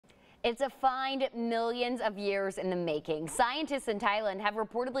It's a find millions of years in the making. Scientists in Thailand have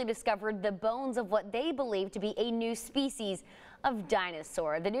reportedly discovered the bones of what they believe to be a new species of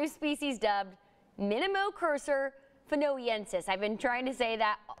dinosaur. The new species, dubbed minimocursor phunoiensis. I've been trying to say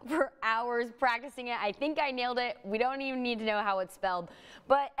that for hours, practicing it. I think I nailed it. We don't even need to know how it's spelled.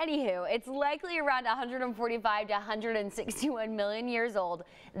 But anywho, it's likely around 145 to 161 million years old.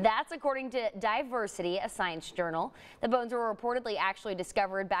 That's according to Diversity, a science journal. The bones were reportedly actually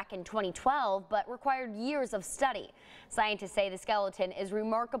discovered back in 2012, but required years of study. Scientists say the skeleton is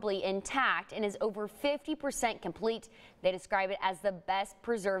remarkably intact and is over 50% complete. They describe it as the best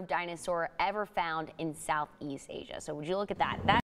preserved dinosaur ever found in Southeast Asia. So would you look at that?